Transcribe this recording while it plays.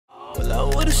Pull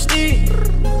up with a stick,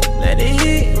 let it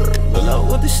hit. Pull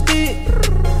up with the stick,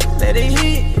 let it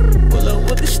hit. Pull up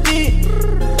with the stick,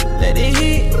 let it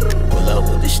hit. Pull up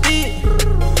with the stick,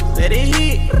 let it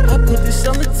hit. I put this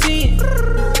on the 10,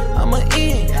 I'ma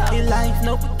end. Your life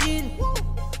no beginning.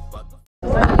 I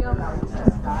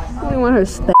only want her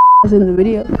st in the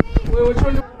video. Wait, which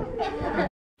one?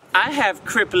 I have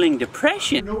crippling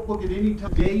depression. Notebook at any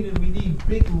time. Date, and we need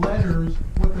big letters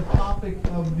what the topic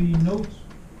of the notes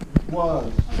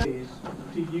was.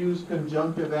 To use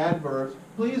conjunctive adverbs,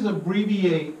 please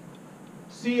abbreviate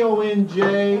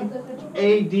CONJADV.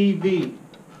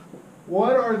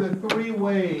 What are the 3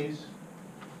 ways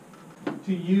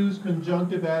to use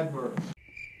conjunctive adverbs?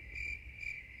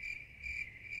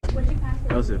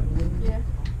 That was it. Yeah.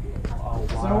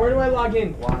 So where do I log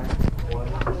in?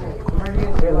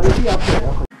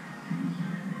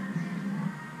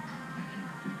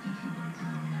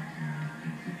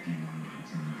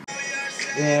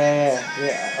 Yeah.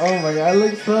 Oh my god, I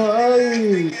look so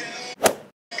ugly.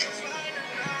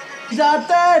 He's all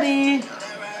 30.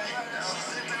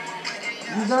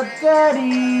 He's all 30.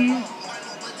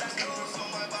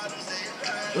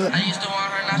 I used to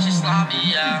want her, now she sloppy,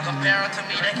 yeah. Compare her to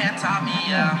me, they can't top me,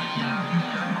 yeah.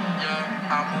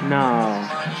 No,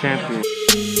 champion.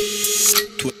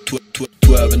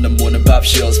 12 in the morning, pop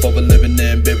shells for a living,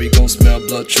 and baby gon' smell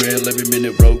blood trail every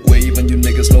minute. Rogue wave, and you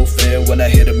niggas no fair. When I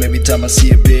hit him, every time I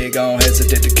see it big, I don't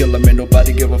hesitate to kill him. Ain't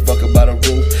nobody give a fuck about a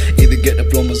rule. Either get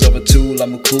diplomas of a tool.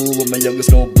 I'm cool with my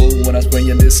youngest, no boo. When I spring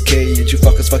in this cage, you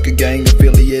fuckers fucking gang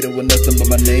affiliated with nothing but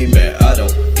my name, man. I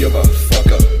don't give a fuck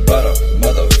about a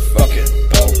motherfucking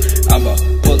pole. I'ma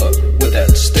pull up with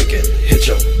that stick and hit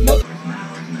your mother.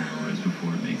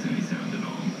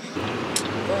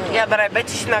 Yeah, but I bet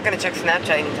you she's not gonna check Snapchat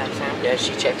anytime soon. Yeah,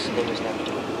 she checks the name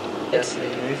Snapchat. Yes.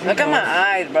 Look at my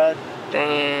eyes, bro.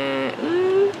 Damn.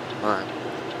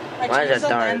 Why is that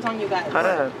dark? Hold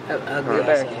up. Ugly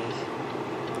ass eyes.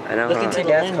 I know. Look into the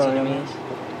lens, you know me.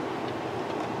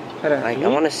 Like, I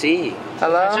want to see.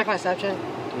 Hello? Check my Snapchat.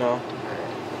 No.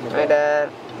 Hey, Dad.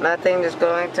 Nothing, just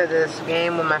going to this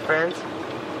game with my friends.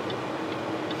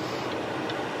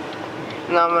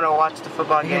 No, I'm gonna watch the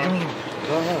football game.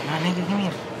 Go ahead. No, nigga, give me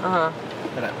it. Uh-huh.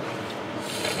 Hold up.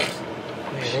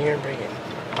 You're gonna break it.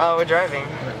 Oh, we're driving.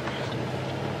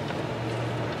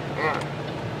 Yeah.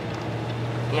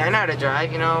 Yeah, I know how to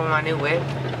drive, you know, my new whip.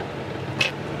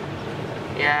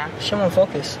 Yeah. Show me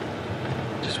focus.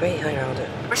 Just wait, hang on.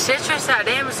 Where's Citrus at?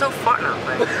 Damn, it's so far now,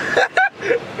 bro.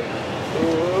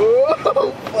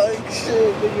 Oh, fuck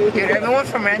shit, nigga. Dude, everyone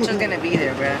from Rancho's gonna be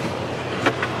there, bro.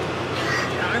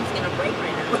 My arm's gonna break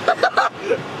right now.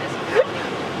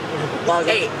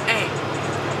 Hey.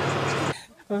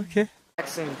 Okay.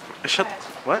 Jackson. Shut.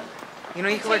 What? You know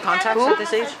you can wear contacts at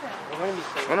this age?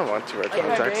 I don't want to wear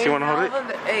contacts. Do you want to hold it?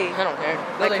 Hey, I don't care.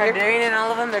 Like Cardarian and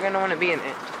all of them, they're gonna want to be in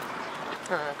it.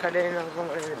 Cardarian and all of them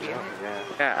want to be in it.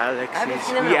 Yeah, Alexis.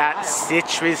 seen them in We a at while.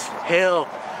 Citrus Hill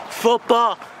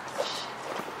football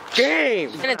game.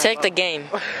 Who's gonna take the game?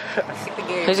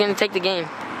 Who's gonna take the game?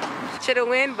 Should've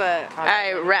win, but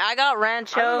Alright, I got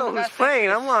Rancho. I don't know who's playing.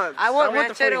 I want the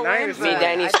Rancho to win, 49ers. Me,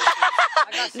 Danny.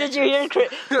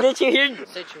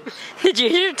 Did you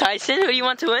hear Tyson? Who you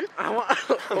want to win? I want.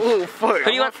 Oh fuck!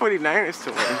 Who you want? 49ers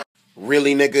to win.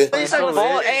 Really, nigga? Hey,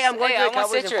 I'm going to the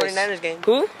Cowboys and 49ers game.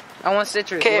 Who? I want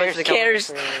Citrus. Cares. You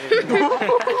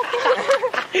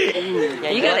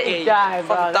gotta die,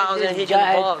 bro. 1,000 hit you in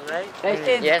the balls, right?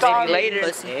 Yes, maybe later.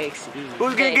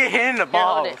 Who's gonna get hit in the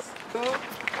balls?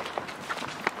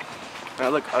 I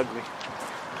look ugly.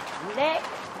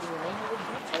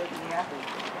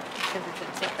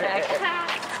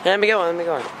 Let me go on.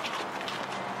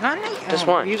 Just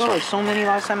one. You got like so many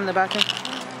last time in the bathroom.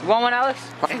 You want one, Alex?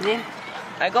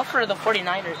 I go for the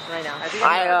 49ers right now.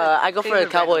 I go for the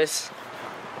Cowboys.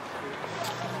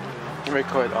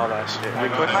 Record all that shit.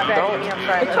 Record.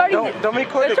 Don't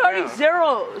record it. It's already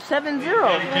down. 7-0.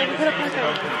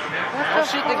 Oh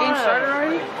shit, the game started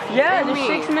already? Yeah,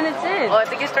 there's 6 minutes in. Oh, I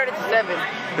think it started at 7.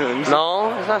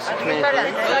 No, it's not 6 minutes. I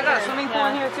got a swimming pool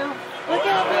in here too. Look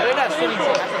at it. I got a swimming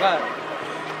pool. I forgot.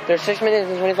 There's 6 minutes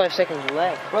and 25 seconds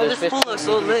left. Bro, this pool looks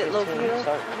so lit, low key.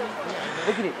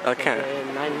 Look at it. I can't.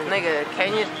 Nigga,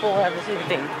 Kenya's pool has the same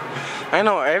thing. I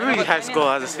know every high school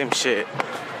has the same shit.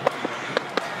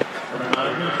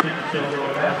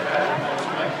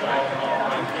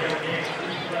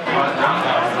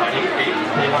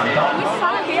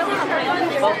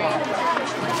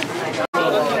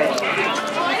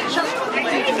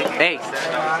 Hey.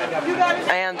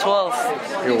 I am 12.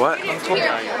 You're what? I'm 12.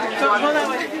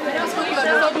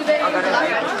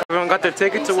 Everyone got their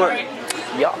ticket to work?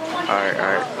 Yeah.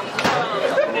 Alright.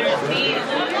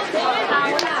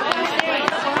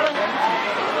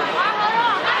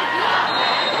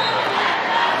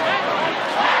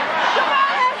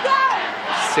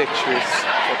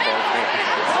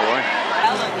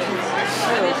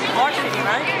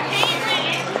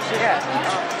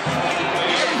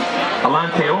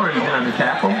 Alante Orange on the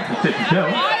tackle for Citrus Hill.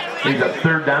 He's got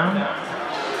 3rd down.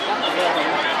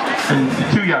 And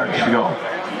 2 yards to go.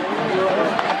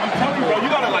 I'm telling you, bro, you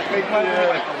gotta like make money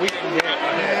like a week from here.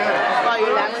 Oh,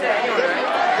 you're done with it anyway, right?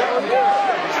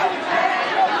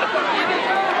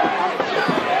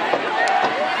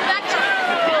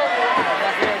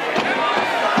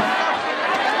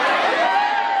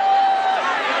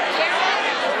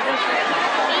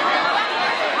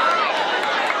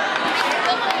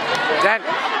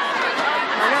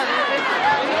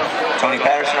 Tony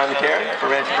Patterson on the carry for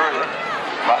Ranch Furley.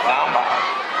 Brought down by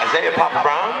Isaiah Papa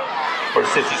Brown for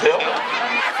Citrus Hill.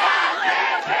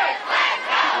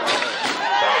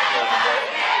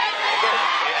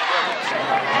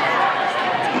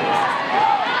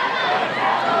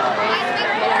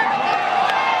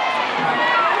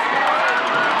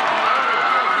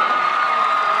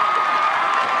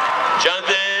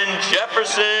 Jonathan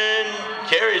Jefferson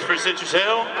carries for Citrus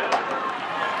Hill.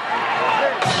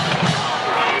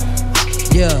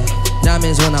 Yeah,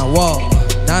 diamonds when I walk,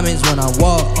 diamonds when I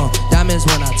walk, diamonds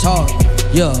when I talk.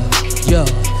 Yeah, yeah,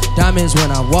 diamonds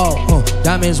when I walk,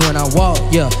 diamonds when I walk.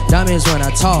 Yeah, diamonds when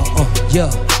I talk. Yeah,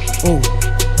 ooh.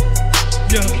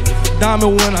 Yeah,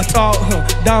 diamond when I talk,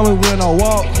 diamond when I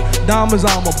walk. Diamonds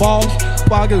I'm a boss.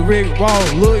 Pocket Rick Raw,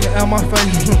 look at my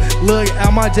face, look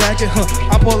at my jacket.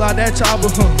 I pull out that chopper.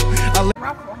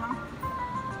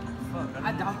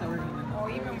 I doubt that we're even. Or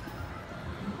even.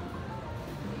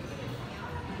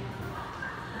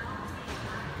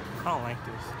 I don't like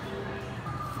this.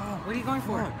 Oh, what are you going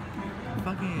for?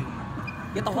 Fucking.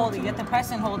 You have to hold it. You have to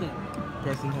press and hold it.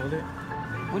 Press and hold it?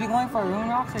 What are you going for? Ruin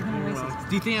rocks or human races?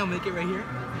 Do you think I'll make it right here?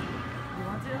 You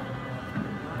want to?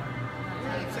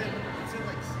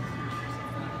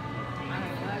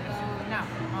 Now.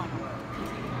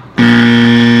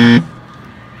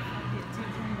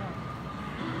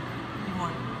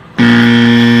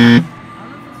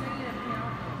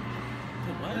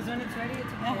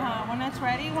 When it's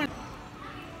ready, What's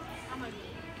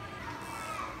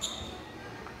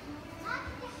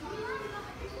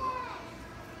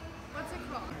it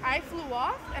called? I flew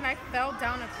off and I fell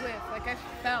down a cliff. Like I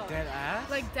fell. Dead ass?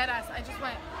 Like dead ass. I just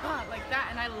went like that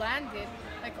and I landed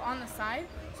like on the side.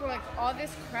 So like all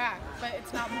this cracked, but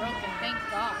it's not broken. Thank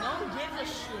God. No one gives a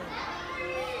shit.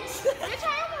 Bitch, I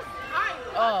almost died.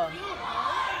 Oh.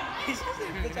 He just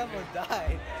said, bitch, I almost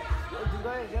died.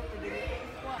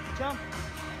 Jump.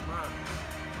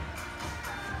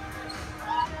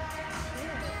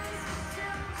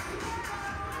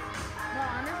 No,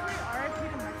 honestly, RIP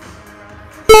to Mexico,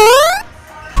 bro.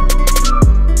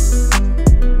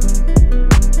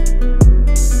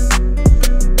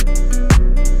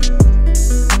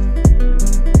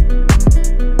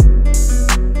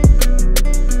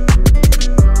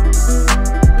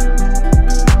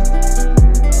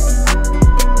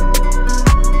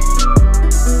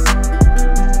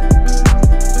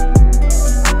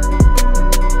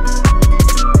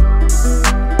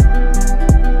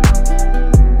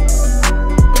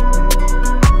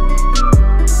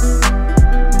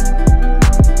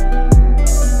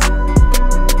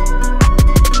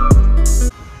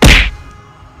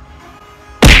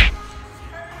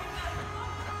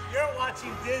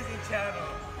 watching Disney Channel.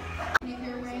 If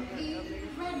you're wearing a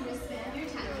red wristband, your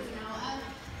time is now up.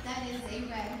 That is a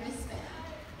red wristband.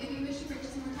 If you wish to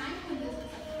purchase more time, come visit us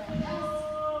at the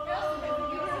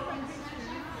front desk.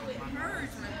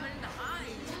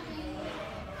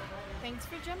 Thanks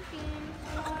for jumping.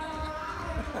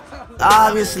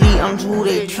 Obviously, I'm who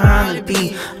they trying to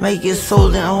be. Make it so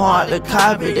damn hard to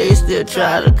copy. They still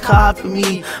try to copy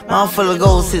me. Mouth full of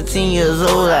gold, 16 years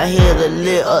old. I hear the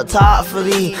lit up top for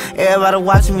thee. Everybody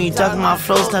watching me, talking my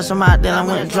flow, snatch them out, then I'm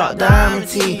gonna drop diamond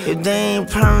T. If they ain't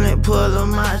permanent, pull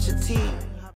them out your teeth.